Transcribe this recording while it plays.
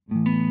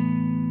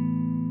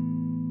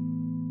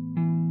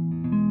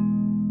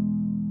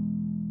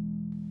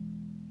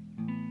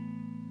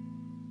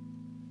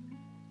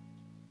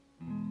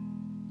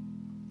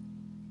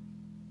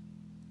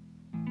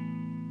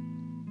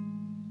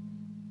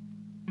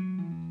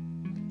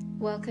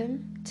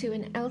Welcome to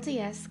an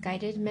LDS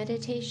guided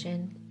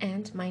meditation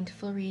and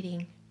mindful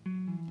reading.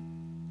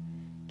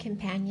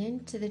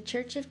 Companion to the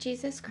Church of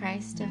Jesus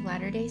Christ of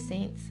Latter-day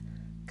Saints,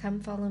 Come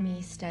Follow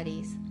Me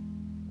studies.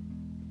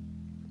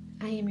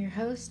 I am your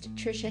host,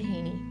 Tricia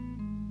Haney.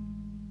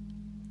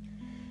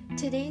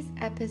 Today's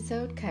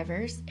episode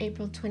covers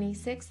April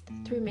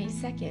 26th through May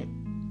 2nd.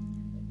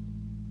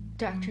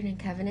 Doctrine and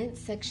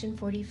Covenants, Section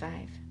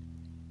 45.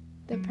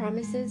 The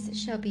promises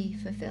shall be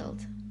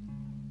fulfilled.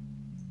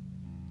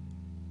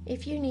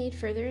 If you need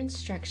further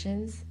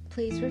instructions,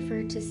 please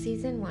refer to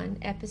Season 1,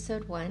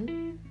 Episode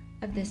 1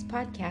 of this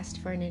podcast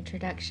for an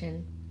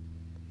introduction.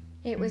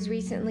 It was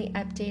recently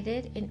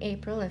updated in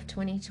April of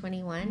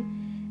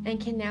 2021 and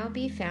can now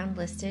be found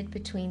listed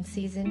between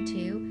Season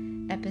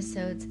 2,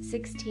 Episodes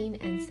 16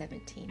 and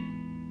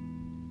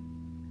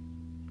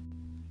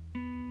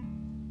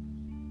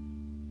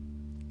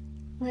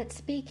 17.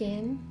 Let's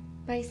begin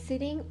by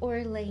sitting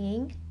or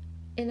laying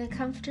in a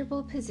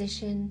comfortable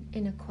position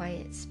in a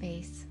quiet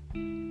space.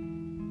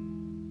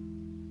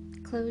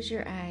 Close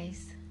your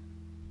eyes.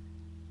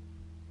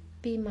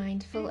 Be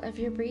mindful of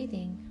your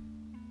breathing.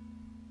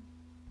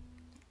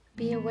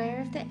 Be aware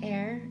of the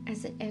air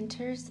as it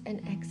enters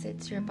and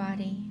exits your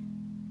body.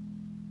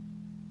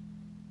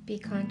 Be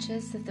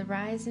conscious of the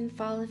rise and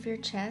fall of your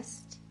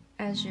chest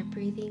as your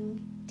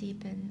breathing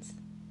deepens.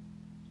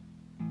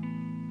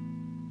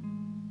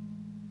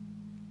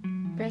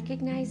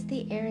 Recognize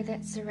the air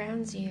that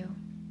surrounds you,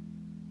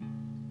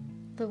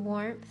 the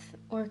warmth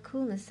or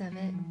coolness of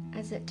it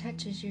as it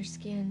touches your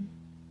skin.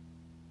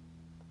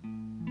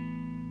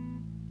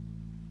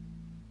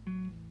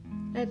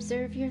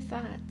 Observe your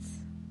thoughts.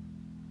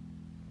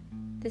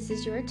 This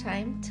is your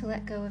time to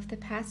let go of the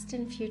past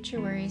and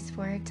future worries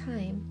for a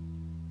time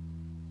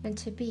and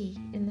to be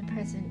in the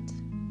present.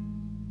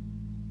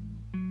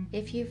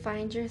 If you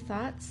find your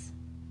thoughts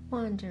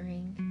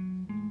wandering,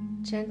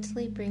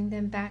 gently bring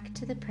them back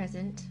to the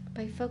present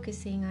by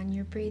focusing on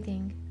your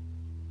breathing.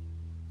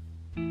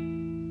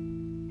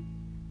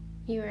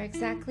 You are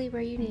exactly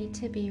where you need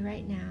to be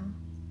right now,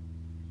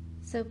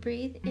 so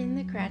breathe in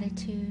the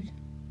gratitude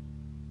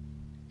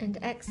and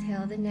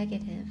exhale the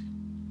negative.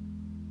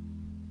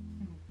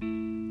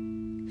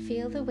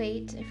 Feel the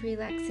weight of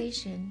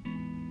relaxation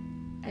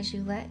as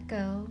you let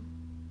go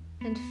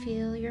and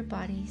feel your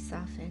body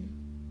soften.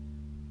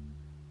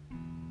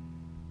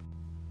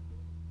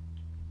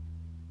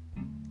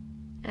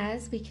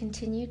 As we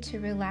continue to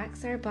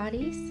relax our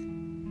bodies,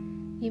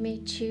 you may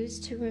choose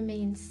to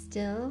remain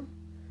still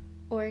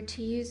or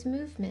to use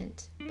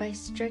movement by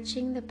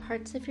stretching the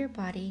parts of your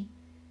body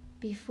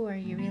before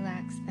you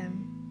relax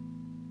them.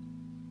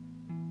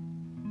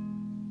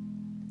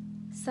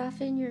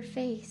 Soften your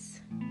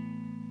face,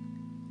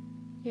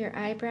 your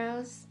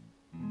eyebrows,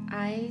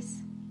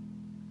 eyes,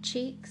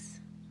 cheeks,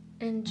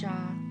 and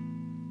jaw.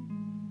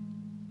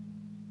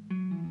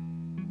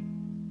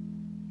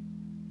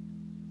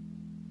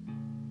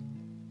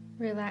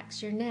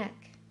 Relax your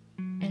neck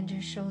and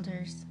your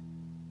shoulders.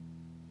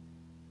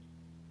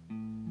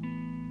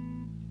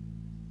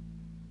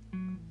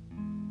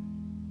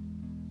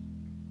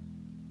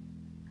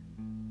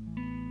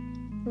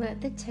 Let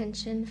the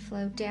tension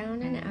flow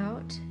down and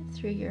out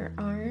through your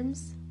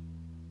arms,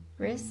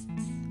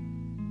 wrists,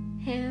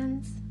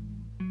 hands,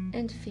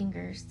 and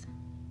fingers.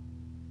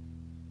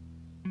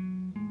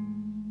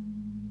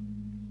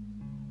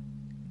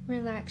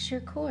 Relax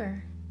your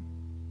core,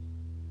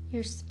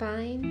 your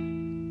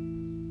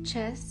spine,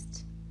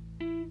 chest,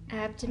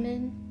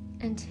 abdomen,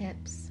 and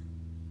hips.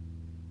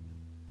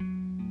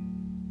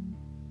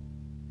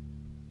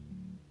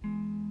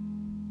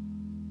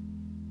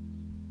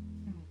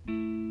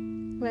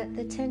 Let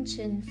the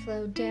tension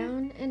flow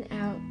down and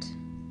out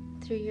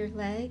through your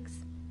legs,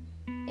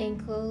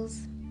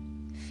 ankles,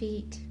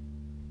 feet,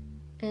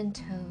 and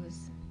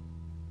toes.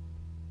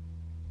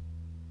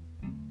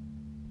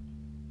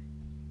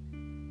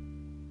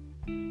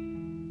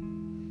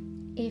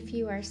 If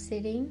you are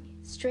sitting,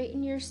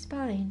 straighten your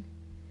spine,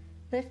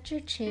 lift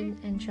your chin,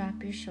 and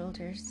drop your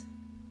shoulders.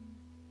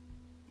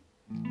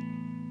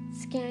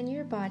 Scan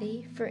your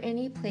body for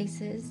any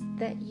places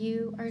that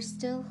you are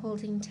still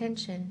holding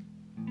tension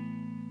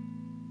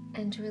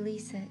and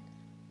release it.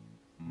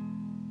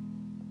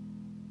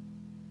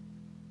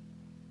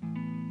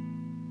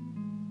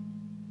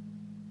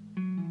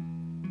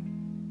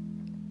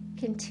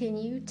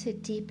 Continue to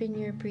deepen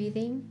your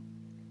breathing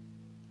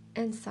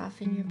and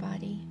soften your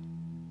body.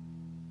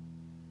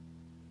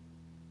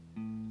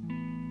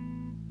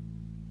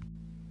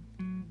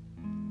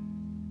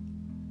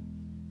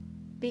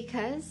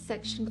 Because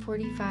Section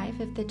 45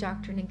 of the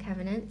Doctrine and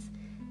Covenants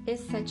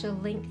is such a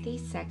lengthy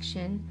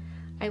section,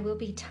 I will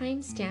be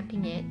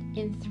time-stamping it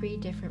in 3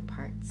 different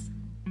parts.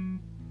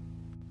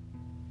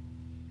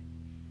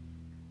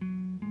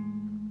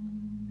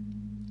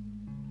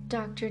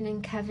 Doctrine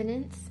and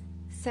Covenants,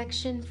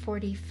 Section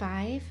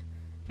 45,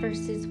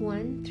 verses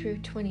 1 through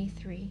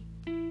 23.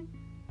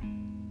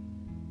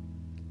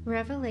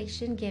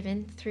 Revelation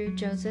given through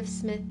Joseph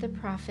Smith the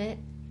prophet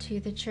to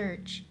the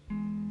church,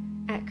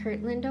 at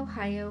Kirtland,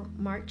 Ohio,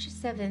 March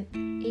 7,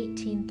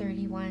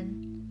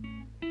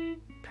 1831.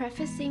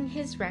 Prefacing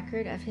his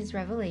record of his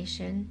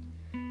revelation,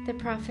 the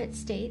prophet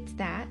states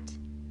that,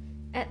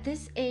 "At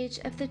this age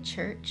of the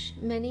church,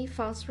 many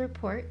false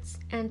reports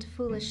and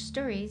foolish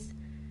stories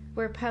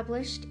were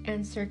published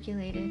and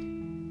circulated.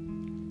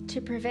 To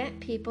prevent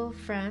people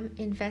from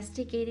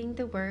investigating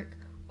the work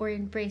or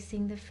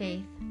embracing the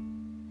faith.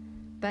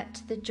 But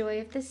to the joy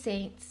of the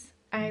saints,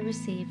 I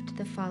received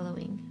the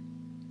following.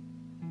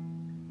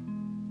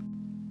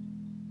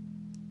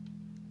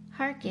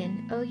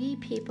 Hearken, O ye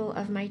people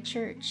of my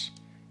church,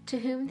 to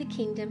whom the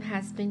kingdom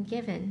has been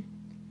given.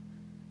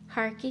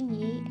 Hearken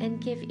ye, and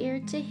give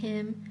ear to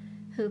him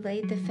who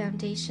laid the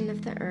foundation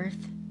of the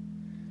earth,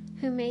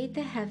 who made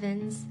the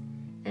heavens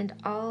and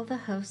all the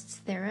hosts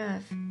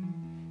thereof,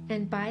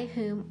 and by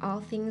whom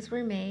all things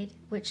were made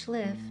which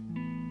live,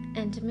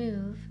 and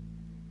move,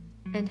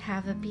 and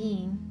have a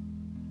being.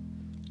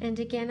 And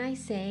again I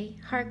say,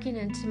 hearken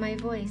unto my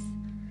voice,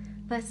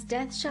 lest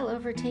death shall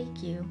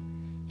overtake you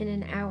in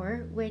an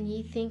hour when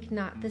ye think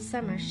not the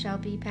summer shall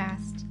be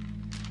past,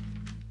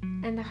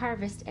 and the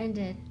harvest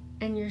ended,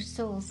 and your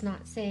souls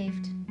not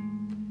saved.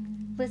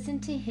 Listen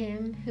to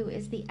him who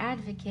is the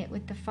advocate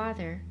with the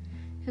Father,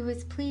 who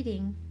is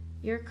pleading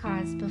your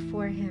cause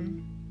before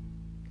him,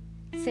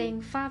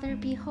 saying, Father,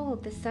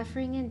 behold the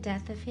suffering and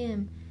death of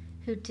him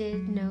who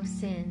did no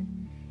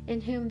sin, in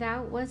whom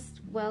thou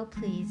wast well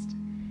pleased.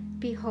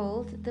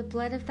 Behold the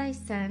blood of thy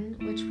Son,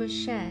 which was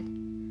shed,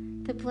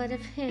 the blood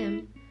of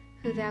him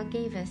who thou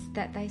gavest,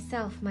 that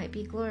thyself might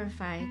be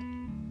glorified.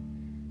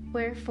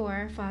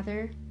 Wherefore,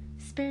 Father,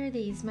 spare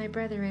these my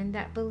brethren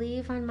that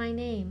believe on my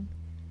name,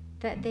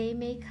 that they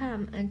may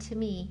come unto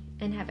me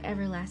and have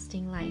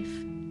everlasting life.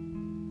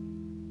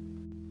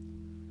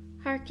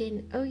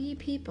 Hearken, O ye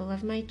people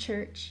of my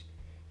church,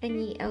 and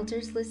ye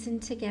elders listen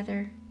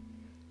together,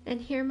 and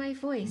hear my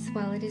voice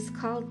while it is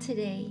called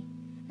today,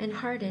 and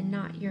harden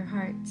not your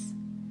hearts.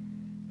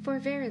 For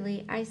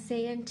verily I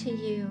say unto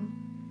you,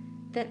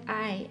 that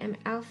I am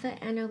Alpha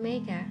and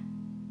Omega,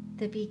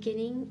 the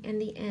beginning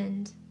and the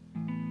end,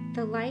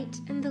 the light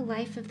and the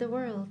life of the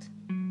world,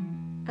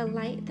 a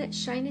light that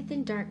shineth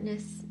in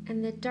darkness,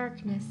 and the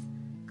darkness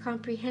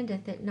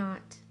comprehendeth it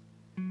not.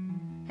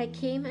 I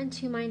came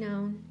unto mine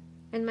own,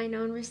 and mine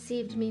own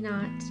received me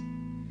not.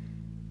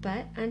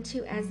 But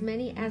unto as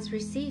many as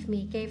receive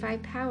me gave I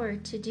power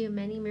to do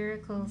many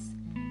miracles,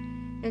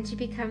 and to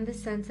become the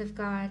sons of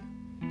God.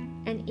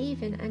 And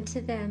even unto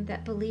them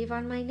that believe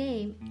on my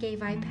name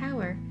gave I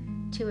power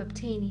to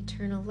obtain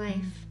eternal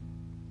life.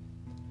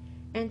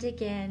 And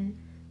again,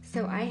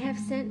 so I have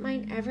sent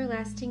mine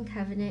everlasting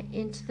covenant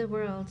into the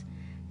world,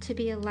 to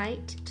be a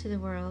light to the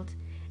world,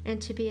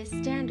 and to be a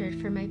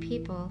standard for my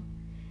people,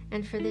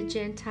 and for the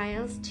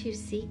Gentiles to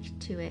seek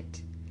to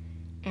it,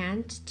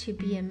 and to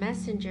be a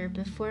messenger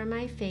before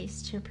my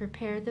face to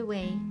prepare the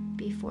way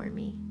before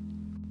me.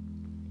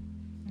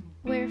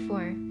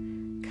 Wherefore,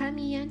 come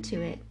ye unto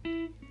it,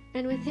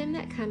 and with him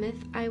that cometh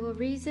I will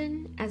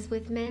reason as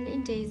with men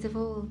in days of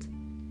old,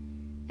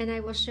 and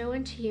I will show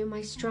unto you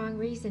my strong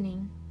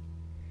reasoning.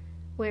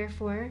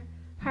 Wherefore,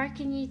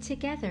 hearken ye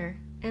together,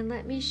 and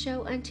let me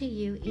show unto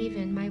you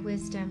even my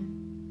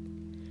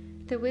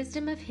wisdom. The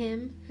wisdom of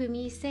him whom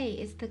ye say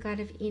is the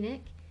God of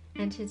Enoch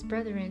and his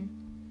brethren,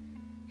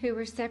 who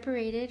were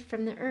separated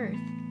from the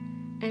earth,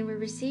 and were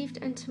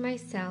received unto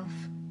myself,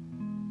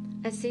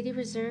 a city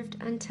reserved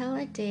until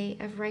a day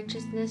of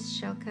righteousness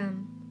shall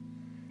come,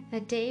 a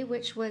day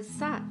which was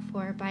sought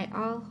for by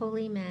all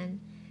holy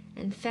men,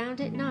 and found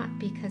it not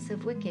because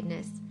of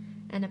wickedness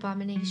and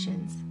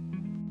abominations,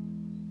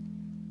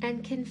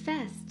 and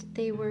confessed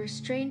they were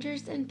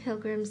strangers and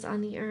pilgrims on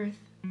the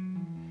earth,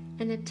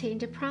 and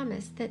obtained a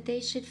promise that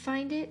they should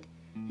find it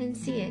and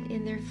see it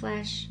in their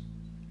flesh.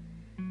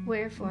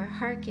 Wherefore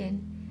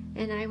hearken,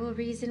 and I will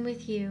reason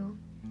with you,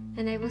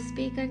 and I will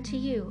speak unto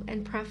you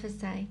and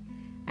prophesy,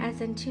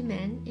 as unto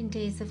men in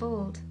days of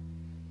old.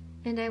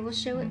 And I will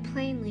show it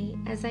plainly,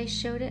 as I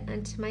showed it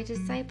unto my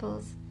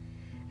disciples,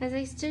 as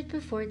I stood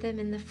before them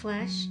in the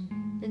flesh,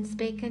 and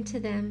spake unto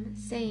them,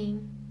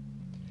 saying,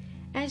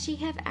 As ye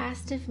have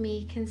asked of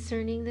me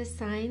concerning the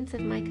signs of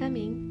my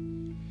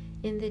coming,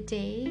 in the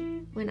day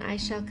when I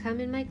shall come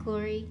in my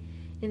glory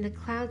in the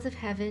clouds of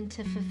heaven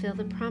to fulfill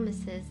the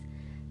promises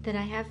that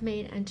I have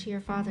made unto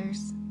your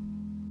fathers.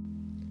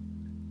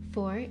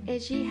 For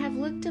as ye have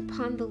looked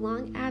upon the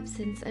long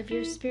absence of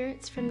your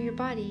spirits from your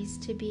bodies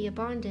to be a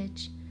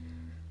bondage,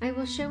 I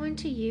will show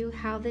unto you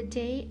how the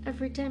day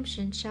of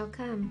redemption shall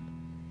come,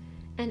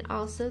 and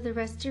also the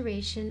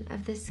restoration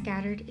of the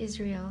scattered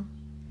Israel.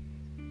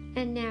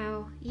 And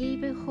now ye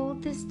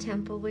behold this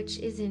temple which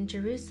is in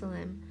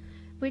Jerusalem,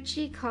 which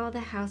ye call the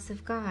house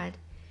of God,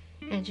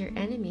 and your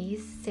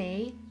enemies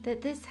say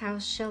that this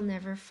house shall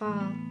never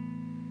fall.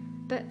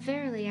 But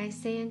verily I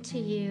say unto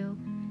you,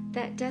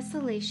 that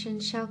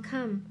desolation shall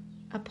come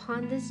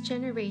upon this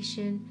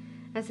generation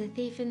as a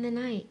thief in the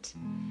night,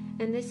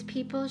 and this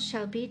people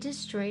shall be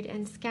destroyed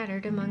and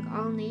scattered among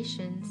all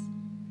nations.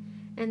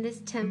 And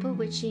this temple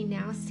which ye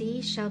now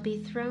see shall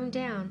be thrown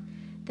down,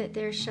 that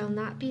there shall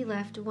not be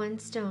left one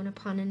stone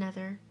upon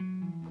another.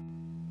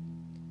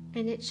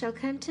 And it shall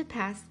come to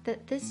pass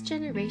that this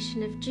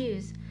generation of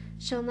Jews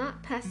shall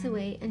not pass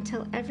away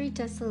until every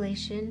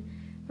desolation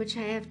which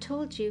I have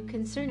told you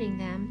concerning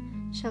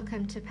them shall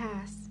come to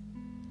pass.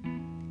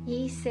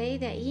 Ye say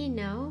that ye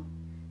know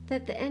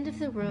that the end of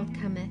the world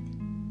cometh.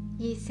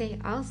 Ye say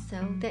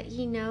also that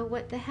ye know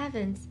what the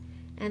heavens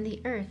and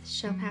the earth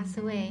shall pass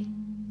away.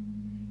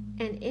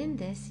 And in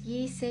this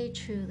ye say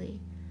truly,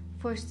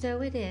 for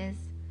so it is,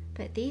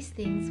 but these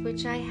things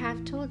which I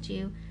have told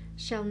you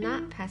shall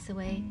not pass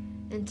away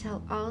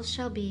until all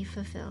shall be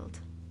fulfilled.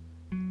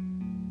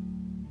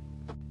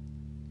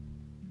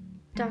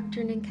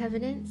 Doctrine and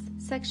Covenants,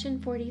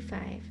 section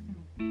 45,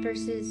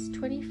 verses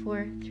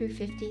 24 through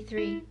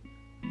 53.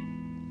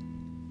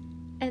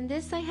 And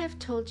this I have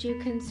told you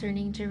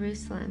concerning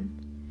Jerusalem.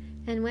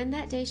 And when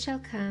that day shall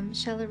come,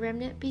 shall a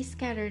remnant be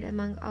scattered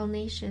among all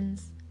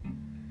nations.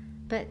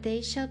 But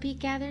they shall be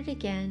gathered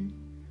again,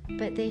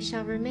 but they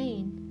shall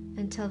remain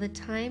until the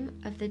time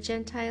of the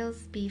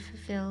Gentiles be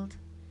fulfilled.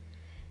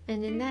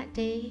 And in that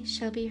day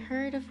shall be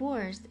heard of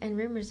wars and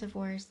rumors of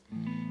wars,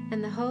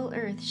 and the whole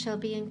earth shall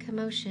be in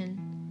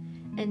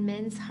commotion, and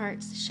men's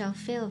hearts shall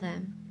fail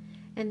them,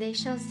 and they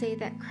shall say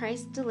that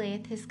Christ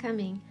delayeth his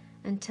coming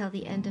until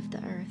the end of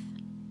the earth.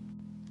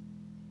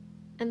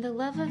 And the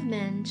love of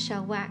men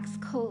shall wax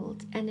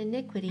cold, and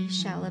iniquity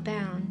shall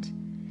abound.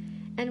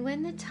 And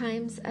when the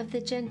times of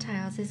the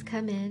Gentiles is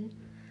come in,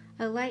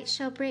 a light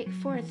shall break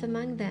forth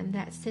among them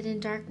that sit in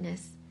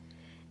darkness,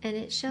 and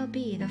it shall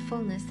be the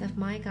fullness of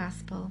my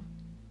gospel.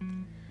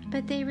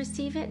 But they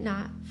receive it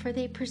not, for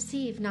they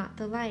perceive not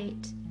the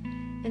light,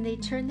 and they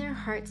turn their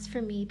hearts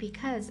from me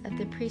because of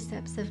the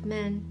precepts of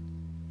men.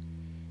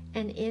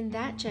 And in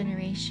that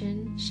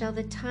generation shall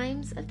the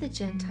times of the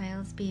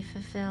Gentiles be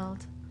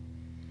fulfilled.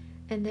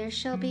 And there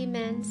shall be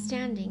men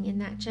standing in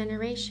that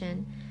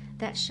generation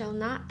that shall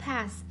not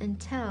pass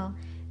until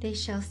they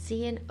shall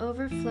see an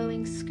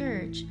overflowing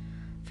scourge,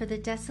 for the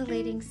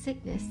desolating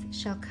sickness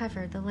shall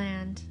cover the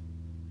land.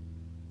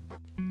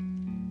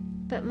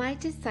 But my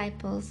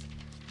disciples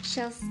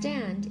shall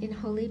stand in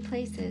holy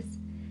places,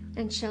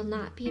 and shall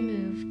not be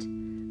moved.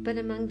 But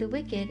among the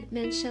wicked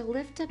men shall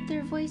lift up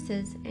their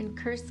voices, and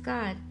curse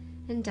God,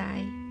 and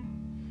die.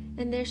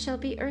 And there shall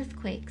be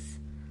earthquakes,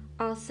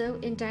 also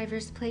in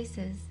divers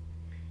places,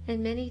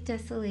 and many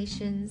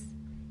desolations.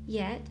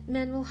 Yet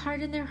men will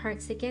harden their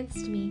hearts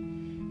against me,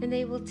 and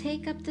they will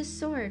take up the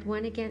sword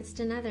one against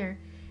another,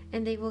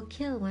 and they will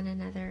kill one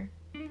another.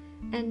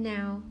 And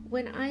now,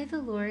 when I,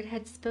 the Lord,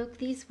 had spoke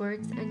these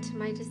words unto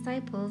my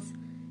disciples,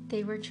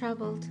 they were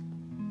troubled.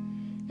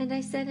 And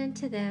I said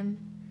unto them,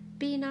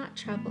 Be not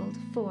troubled,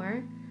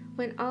 for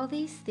when all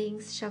these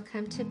things shall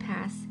come to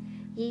pass,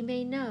 ye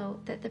may know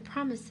that the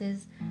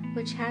promises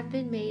which have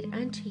been made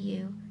unto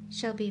you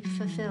shall be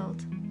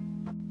fulfilled.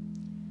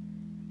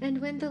 And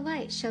when the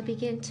light shall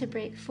begin to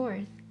break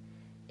forth,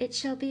 it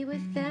shall be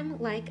with them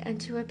like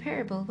unto a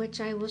parable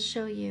which I will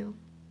show you.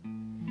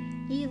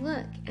 Ye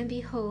look, and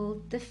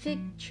behold the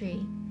fig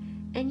tree,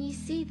 and ye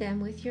see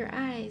them with your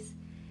eyes,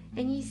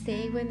 and ye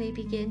say when they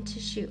begin to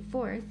shoot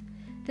forth,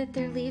 that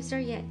their leaves are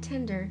yet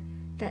tender,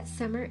 that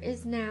summer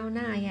is now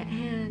nigh at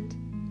hand.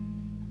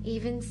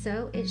 Even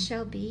so it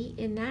shall be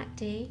in that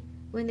day,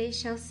 when they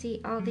shall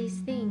see all these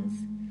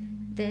things.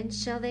 Then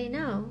shall they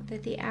know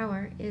that the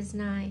hour is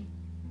nigh.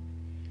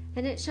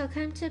 And it shall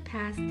come to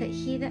pass that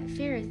he that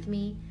feareth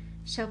me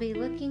shall be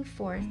looking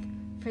forth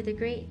for the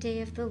great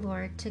day of the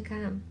Lord to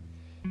come,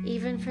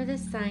 even for the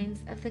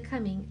signs of the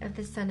coming of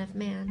the Son of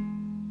Man.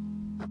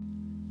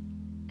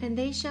 And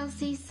they shall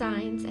see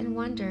signs and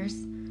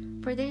wonders,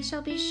 for they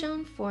shall be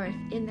shown forth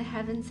in the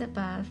heavens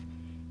above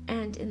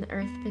and in the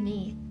earth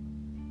beneath.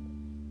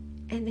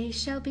 And they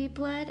shall be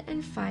blood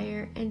and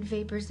fire and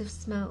vapors of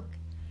smoke.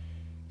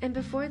 And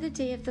before the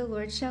day of the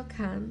Lord shall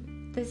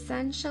come, the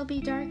sun shall be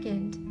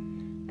darkened,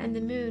 and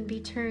the moon be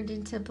turned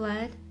into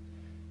blood,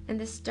 and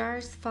the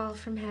stars fall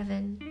from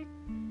heaven.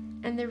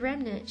 And the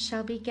remnant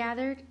shall be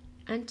gathered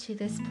unto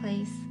this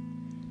place.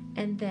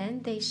 And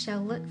then they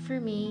shall look for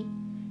me,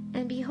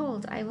 and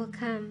behold, I will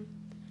come,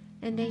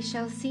 and they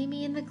shall see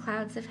me in the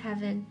clouds of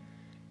heaven,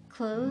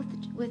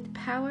 clothed with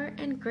power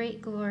and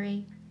great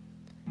glory,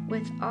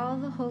 with all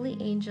the holy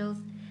angels,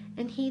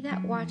 and he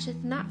that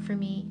watcheth not for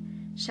me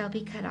shall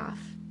be cut off.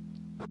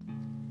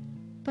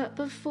 But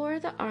before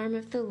the arm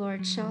of the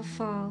Lord shall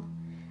fall,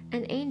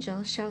 an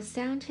angel shall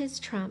sound his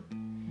trump,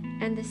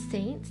 and the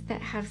saints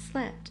that have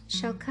slept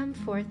shall come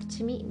forth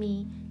to meet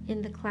me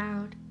in the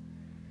cloud.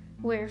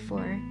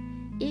 Wherefore,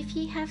 if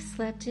ye have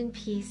slept in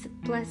peace,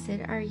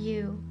 blessed are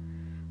you.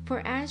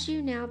 For as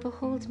you now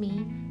behold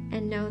me,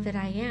 and know that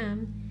I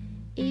am,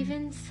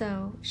 even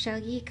so shall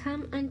ye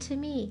come unto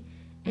me,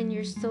 and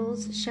your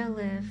souls shall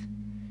live,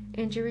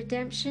 and your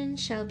redemption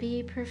shall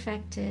be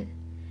perfected.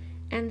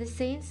 And the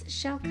saints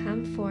shall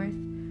come forth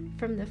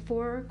from the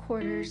four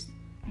quarters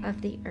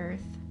of the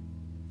earth.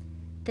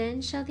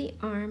 Then shall the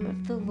arm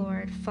of the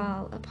Lord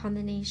fall upon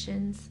the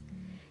nations,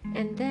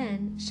 and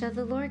then shall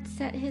the Lord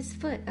set his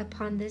foot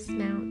upon this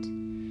mount,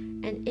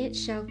 and it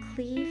shall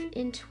cleave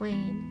in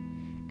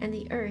twain, and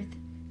the earth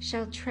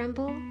shall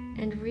tremble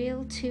and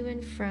reel to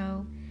and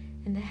fro,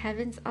 and the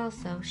heavens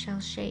also shall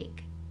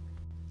shake.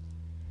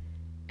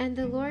 And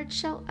the Lord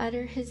shall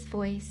utter his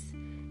voice,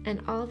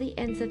 and all the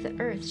ends of the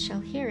earth shall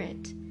hear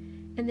it,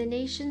 and the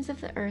nations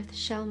of the earth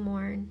shall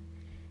mourn,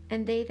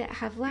 and they that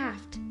have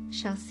laughed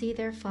shall see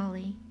their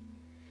folly.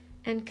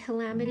 And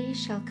calamity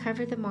shall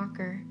cover the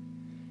mocker,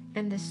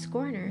 and the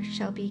scorner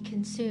shall be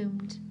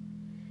consumed.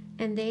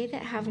 And they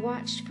that have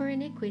watched for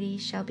iniquity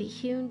shall be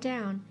hewn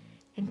down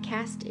and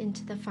cast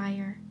into the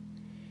fire.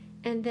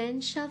 And then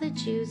shall the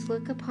Jews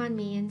look upon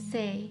me and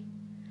say,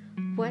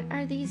 What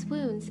are these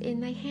wounds in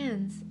thy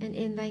hands and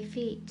in thy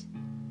feet?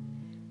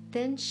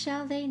 Then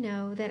shall they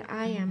know that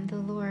I am the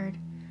Lord,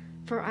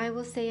 for I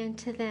will say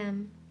unto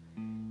them,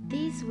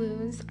 These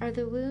wounds are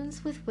the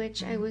wounds with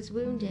which I was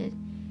wounded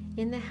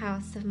in the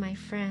house of my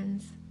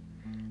friends.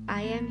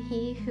 I am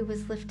he who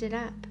was lifted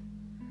up.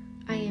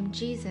 I am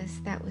Jesus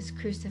that was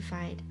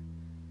crucified.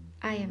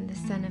 I am the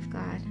Son of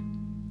God.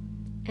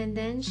 And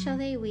then shall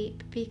they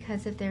weep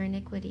because of their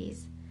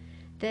iniquities.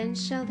 Then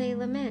shall they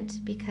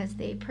lament because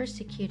they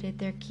persecuted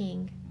their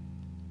King.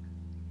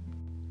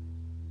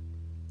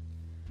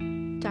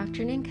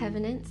 Doctrine and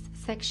Covenants,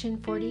 section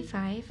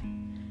 45,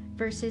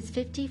 verses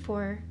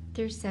 54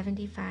 through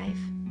 75.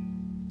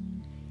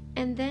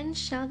 And then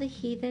shall the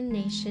heathen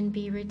nation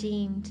be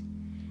redeemed,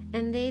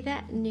 and they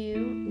that knew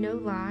no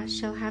law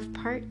shall have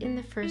part in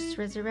the first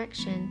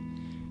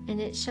resurrection, and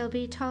it shall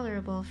be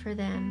tolerable for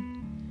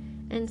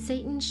them. And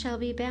Satan shall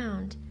be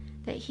bound,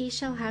 that he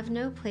shall have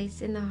no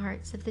place in the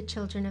hearts of the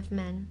children of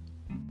men.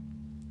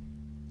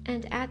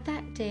 And at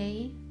that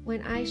day,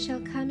 when I shall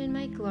come in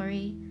my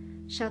glory,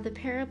 shall the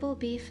parable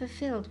be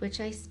fulfilled which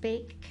I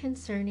spake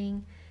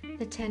concerning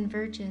the 10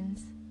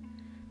 virgins.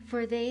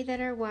 For they that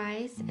are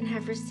wise and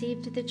have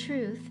received the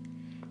truth,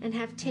 and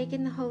have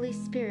taken the Holy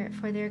Spirit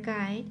for their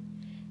guide,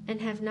 and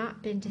have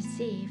not been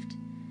deceived,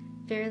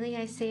 verily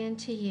I say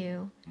unto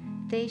you,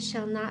 they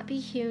shall not be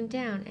hewn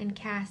down and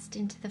cast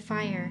into the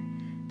fire,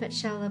 but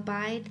shall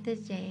abide the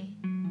day.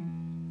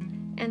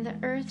 And the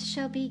earth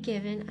shall be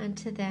given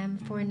unto them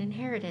for an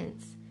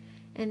inheritance,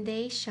 and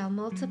they shall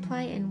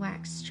multiply and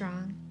wax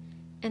strong,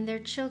 and their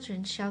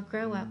children shall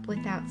grow up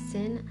without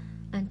sin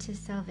unto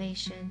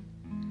salvation.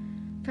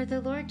 For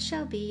the Lord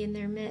shall be in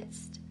their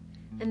midst,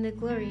 and the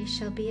glory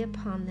shall be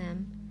upon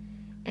them,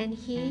 and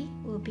he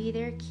will be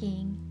their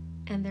king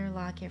and their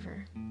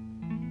lawgiver.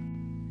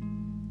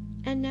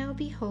 And now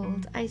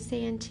behold, I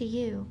say unto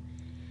you,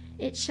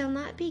 it shall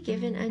not be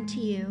given unto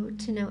you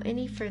to know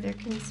any further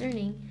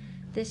concerning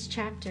this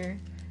chapter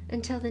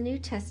until the New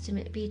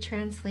Testament be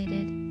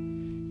translated,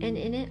 and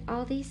in it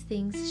all these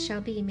things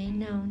shall be made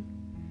known.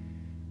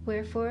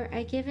 Wherefore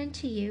I give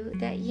unto you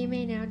that ye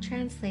may now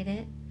translate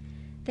it,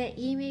 that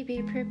ye may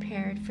be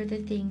prepared for the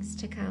things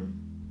to come.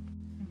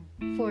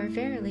 For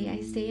verily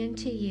I say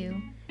unto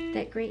you,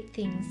 that great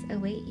things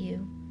await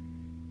you.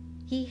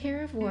 Ye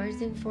hear of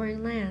wars in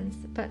foreign lands,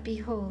 but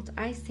behold,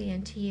 I say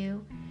unto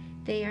you,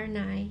 they are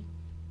nigh,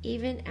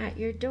 even at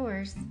your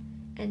doors,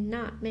 and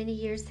not many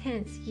years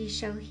hence ye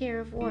shall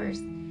hear of wars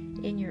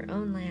in your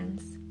own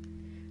lands.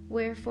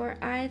 Wherefore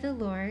I, the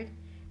Lord,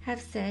 have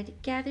said,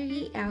 Gather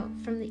ye out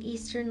from the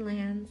eastern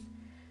lands,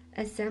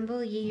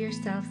 assemble ye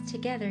yourselves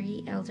together,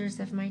 ye elders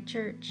of my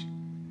church.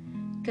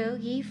 Go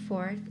ye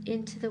forth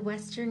into the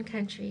western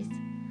countries,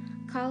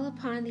 call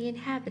upon the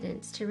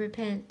inhabitants to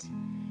repent,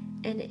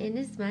 and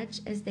inasmuch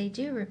as they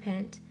do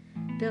repent,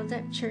 build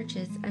up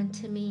churches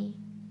unto me.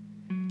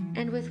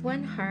 And with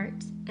one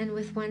heart and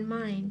with one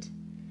mind,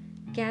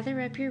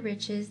 gather up your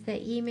riches,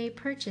 that ye may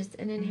purchase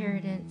an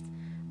inheritance,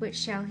 which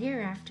shall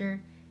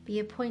hereafter be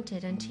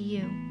appointed unto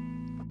you.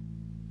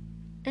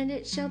 And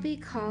it shall be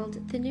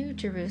called the New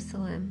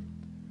Jerusalem,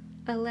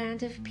 a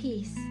land of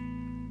peace,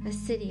 a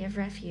city of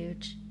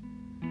refuge,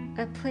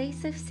 a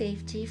place of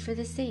safety for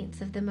the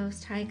saints of the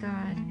Most High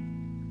God.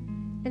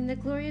 And the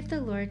glory of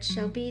the Lord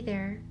shall be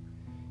there,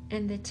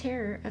 and the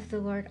terror of the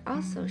Lord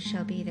also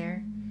shall be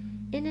there,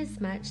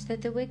 inasmuch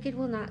that the wicked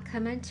will not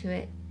come unto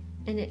it,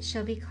 and it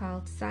shall be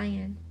called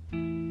Zion.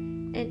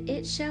 And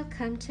it shall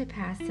come to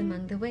pass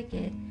among the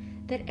wicked,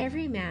 that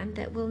every man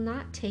that will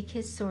not take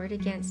his sword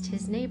against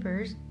his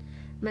neighbors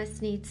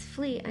must needs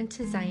flee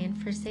unto Zion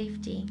for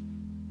safety.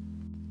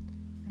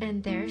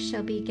 And there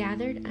shall be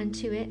gathered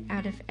unto it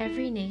out of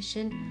every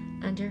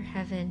nation under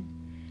heaven,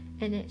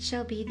 and it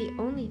shall be the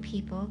only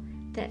people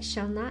that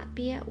shall not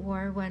be at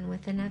war one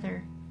with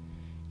another.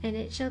 And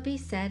it shall be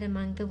said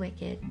among the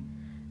wicked,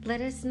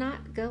 Let us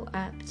not go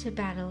up to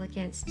battle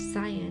against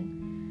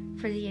Zion,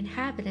 for the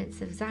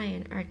inhabitants of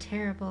Zion are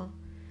terrible,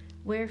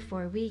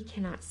 wherefore we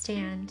cannot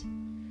stand.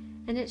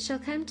 And it shall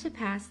come to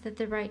pass that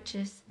the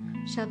righteous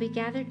shall be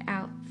gathered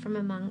out from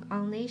among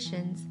all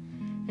nations,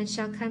 and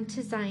shall come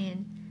to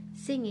Zion,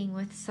 singing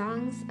with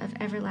songs of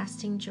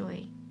everlasting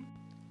joy.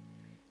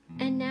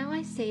 And now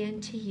I say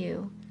unto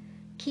you,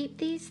 keep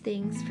these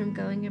things from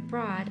going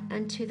abroad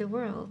unto the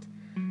world,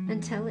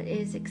 until it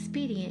is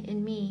expedient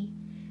in me,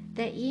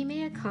 that ye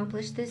may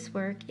accomplish this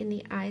work in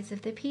the eyes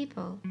of the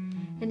people,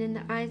 and in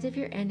the eyes of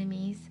your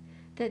enemies,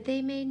 that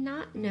they may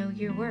not know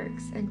your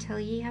works until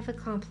ye have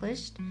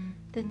accomplished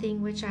the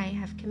thing which I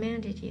have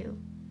commanded you,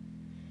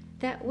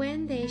 that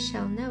when they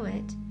shall know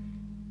it,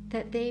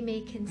 that they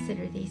may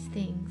consider these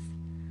things.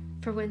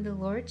 For when the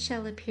Lord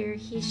shall appear,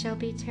 he shall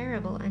be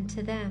terrible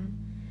unto them,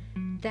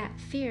 that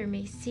fear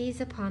may seize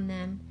upon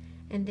them,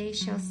 and they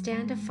shall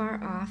stand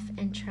afar off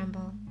and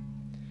tremble.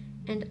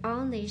 And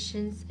all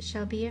nations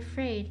shall be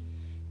afraid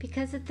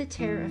because of the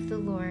terror of the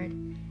Lord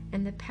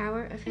and the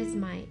power of his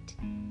might.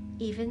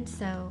 Even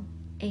so,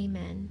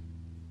 Amen.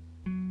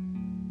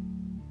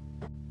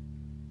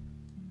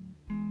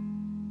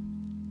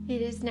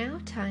 It is now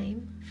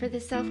time for the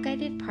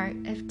self-guided part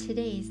of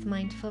today's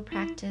mindful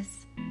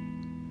practice.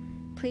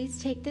 Please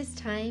take this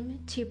time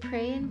to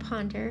pray and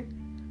ponder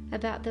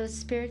about those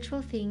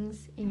spiritual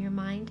things in your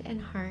mind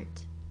and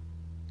heart.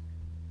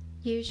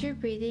 Use your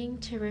breathing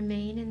to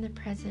remain in the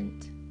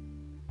present.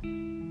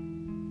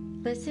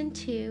 Listen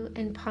to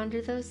and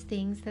ponder those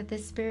things that the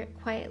Spirit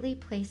quietly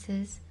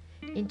places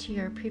into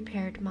your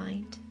prepared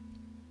mind.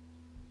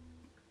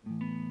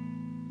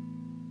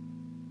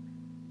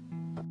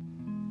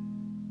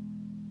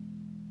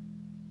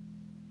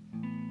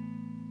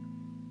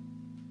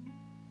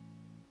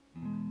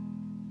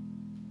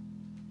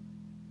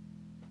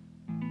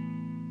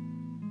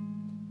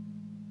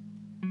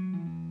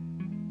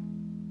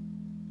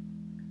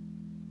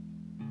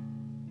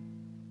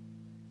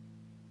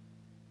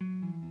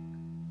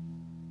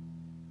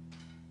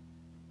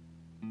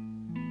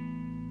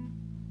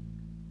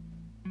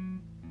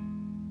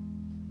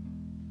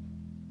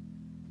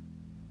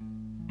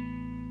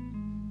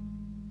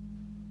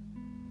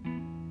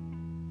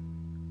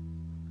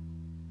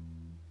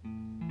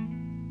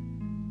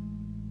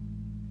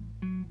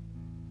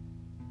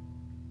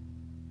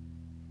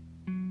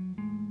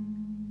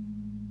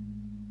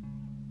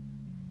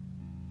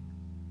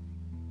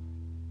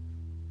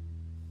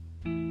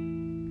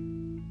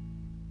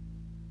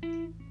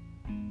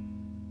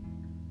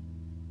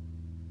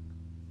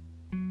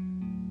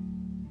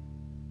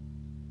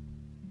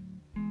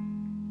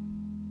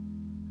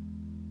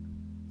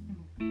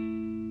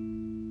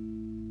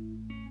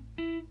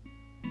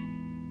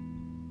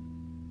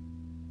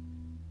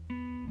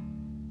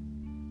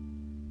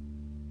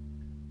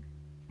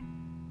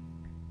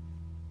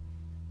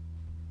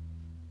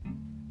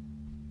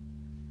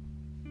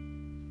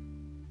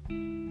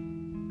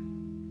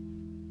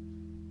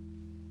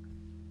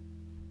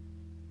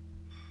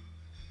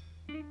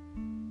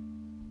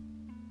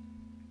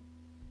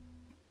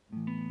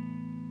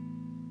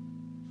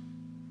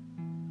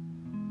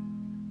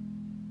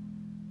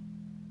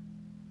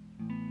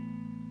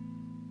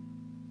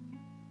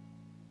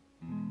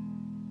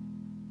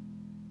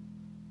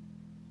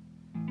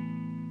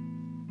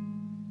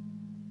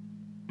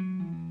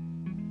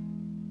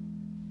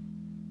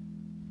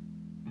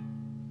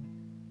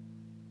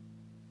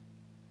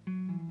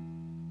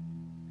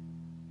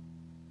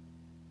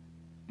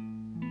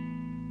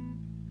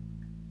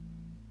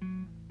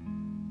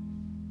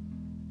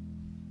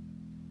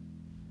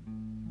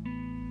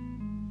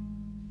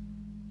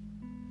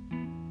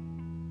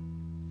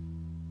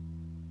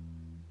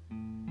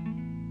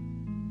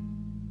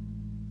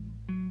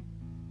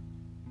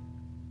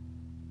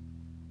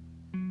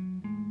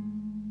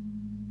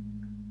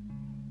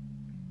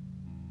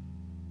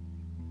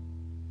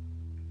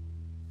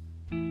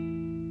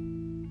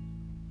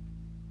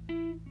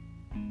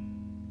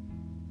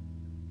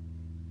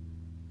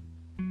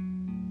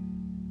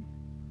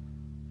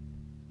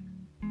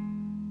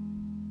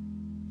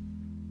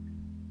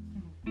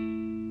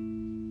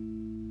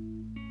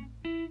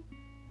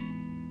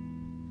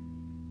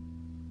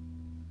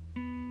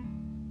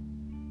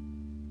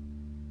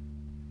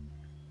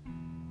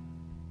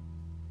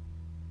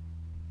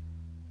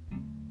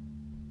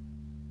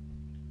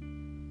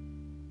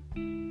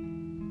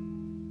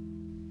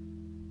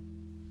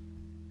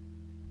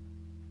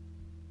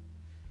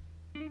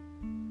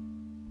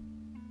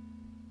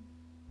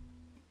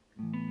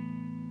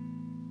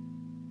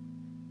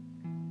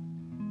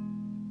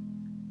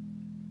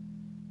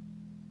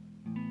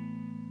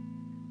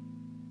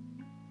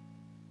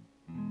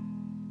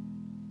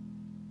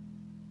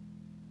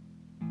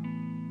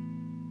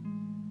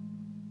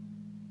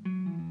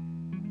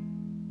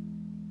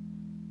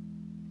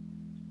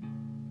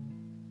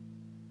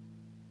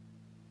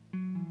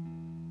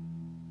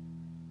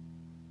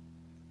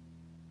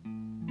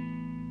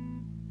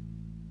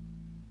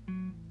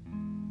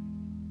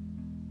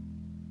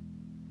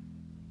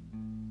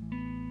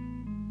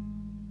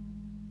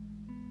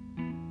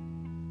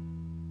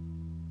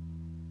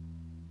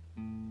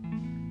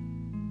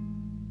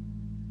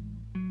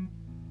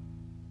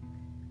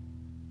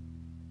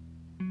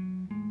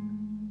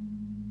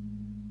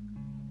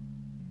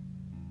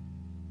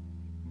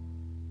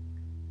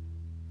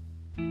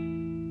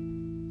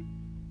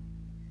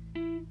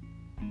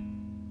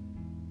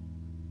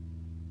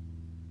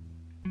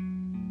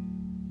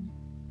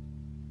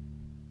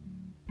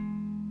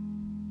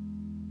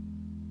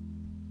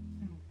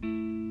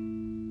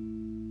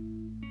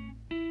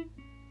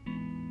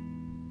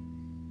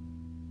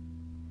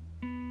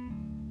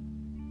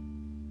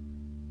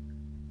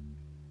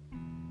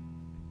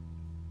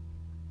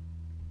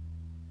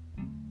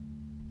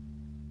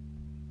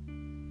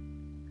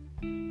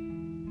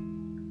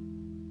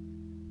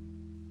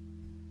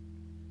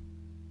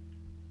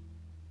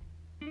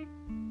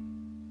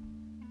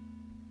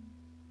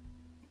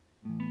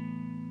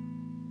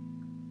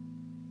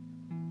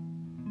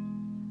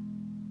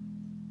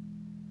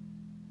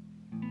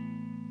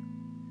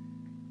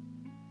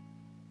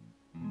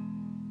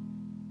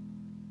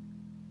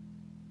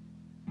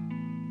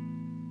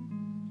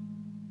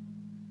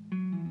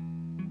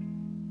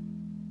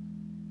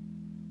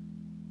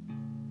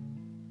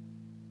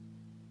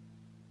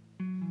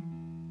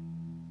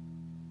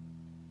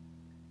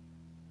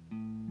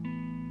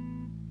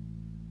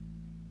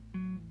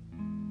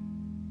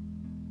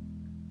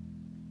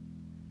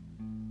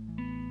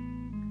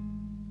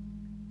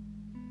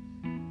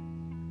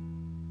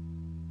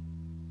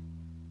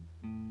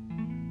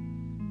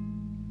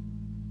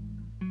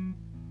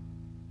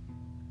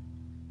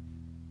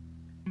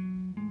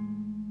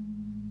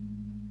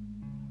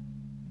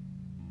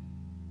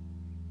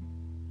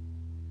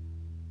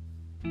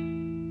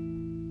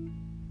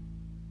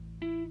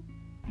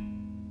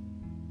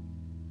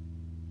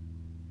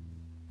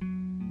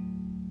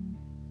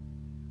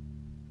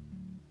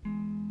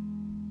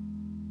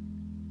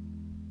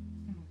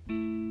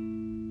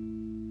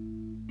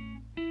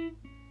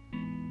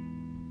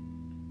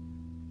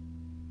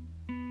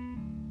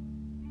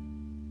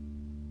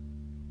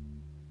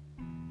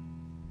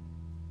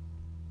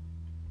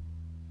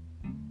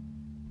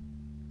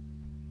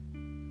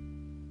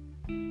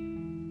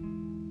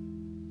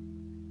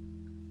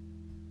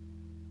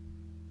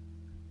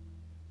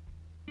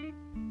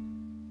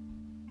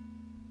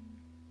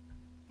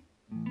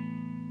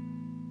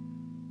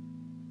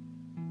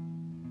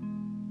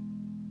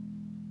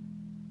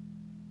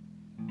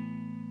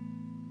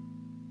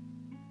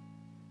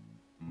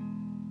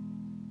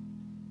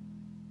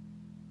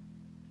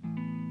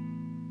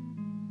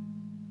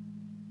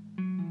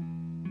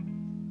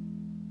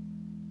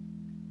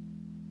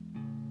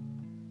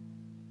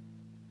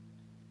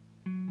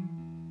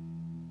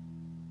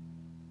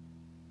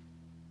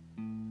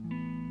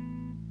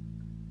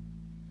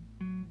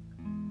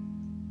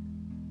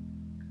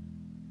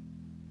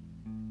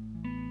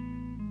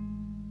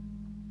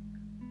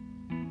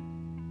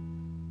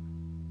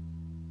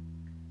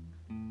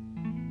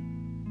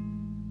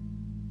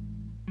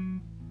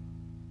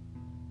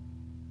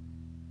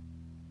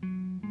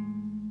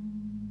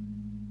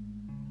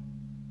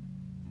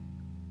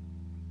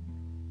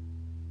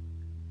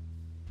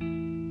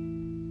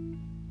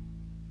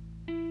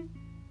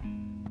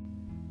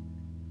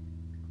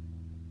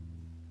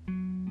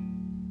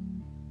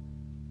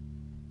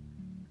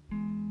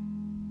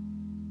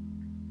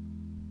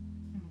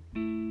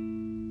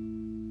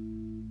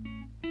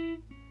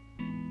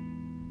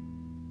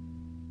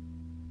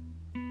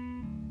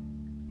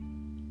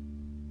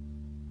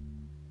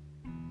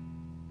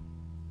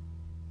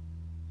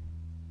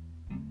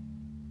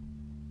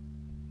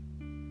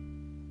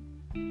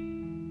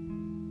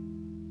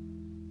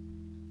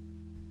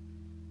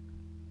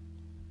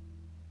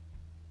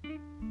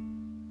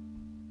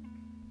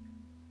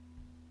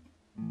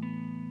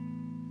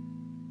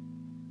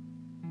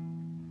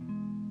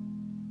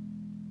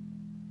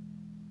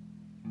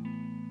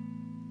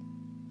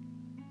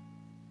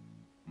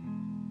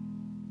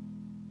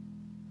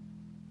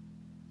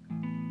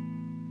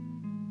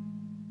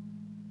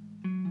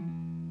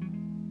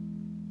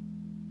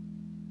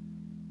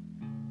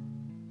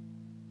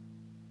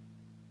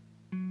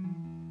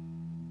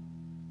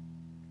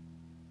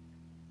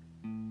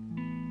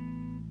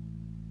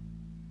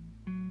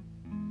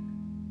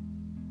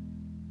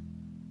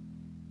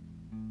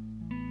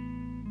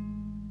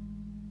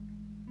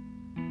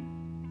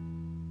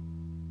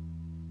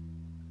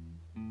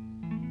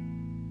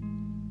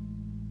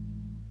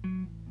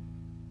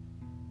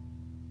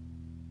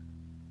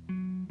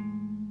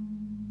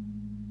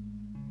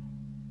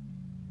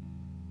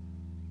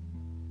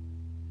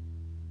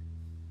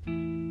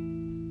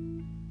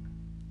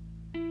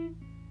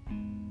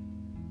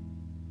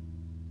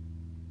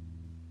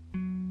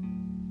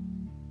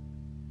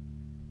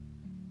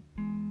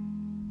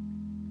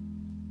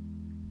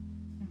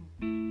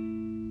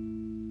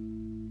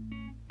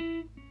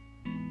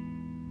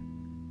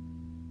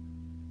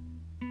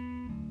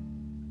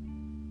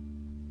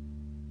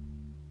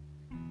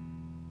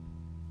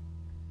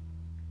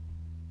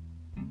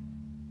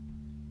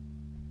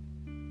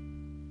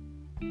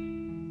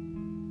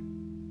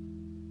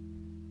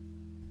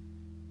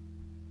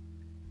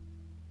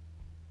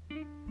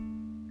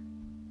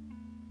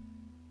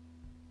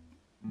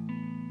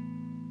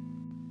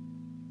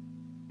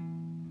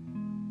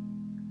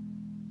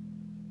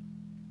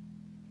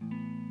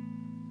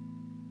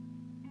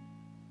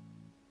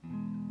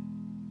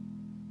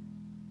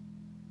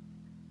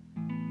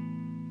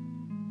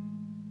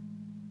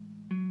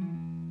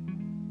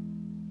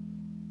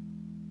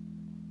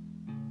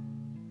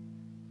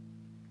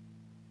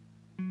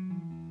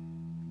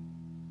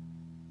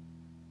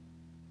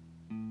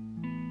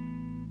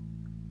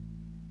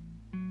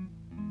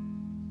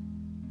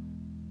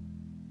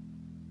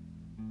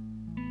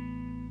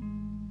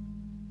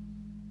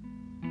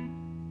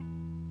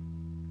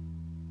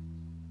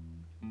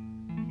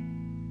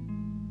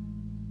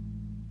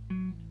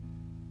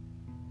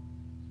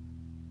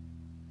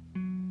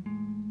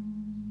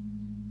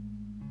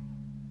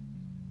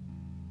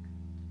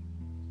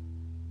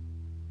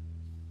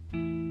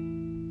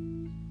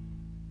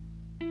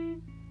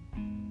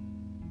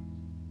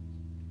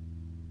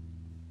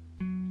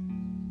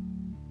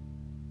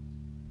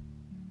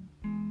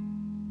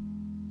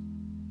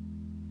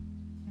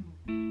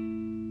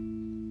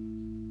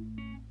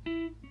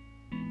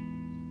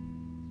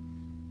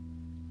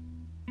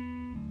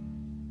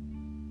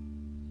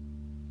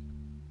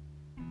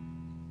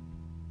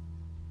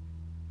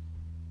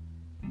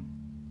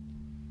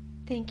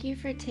 Thank you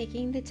for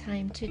taking the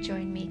time to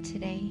join me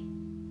today.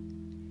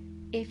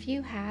 If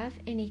you have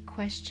any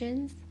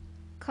questions,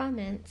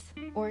 comments,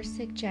 or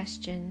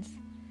suggestions,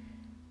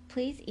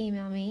 please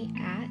email me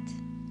at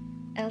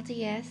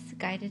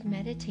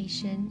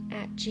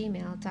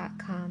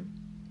ldsguidedmeditation@gmail.com.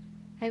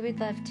 I would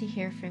love to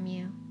hear from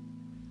you.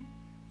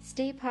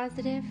 Stay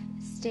positive,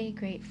 stay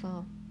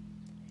grateful,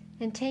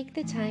 and take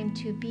the time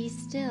to be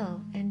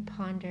still and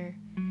ponder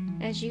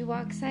as you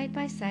walk side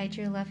by side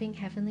your loving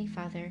Heavenly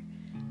Father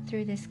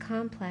through this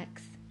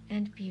complex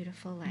and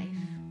beautiful life.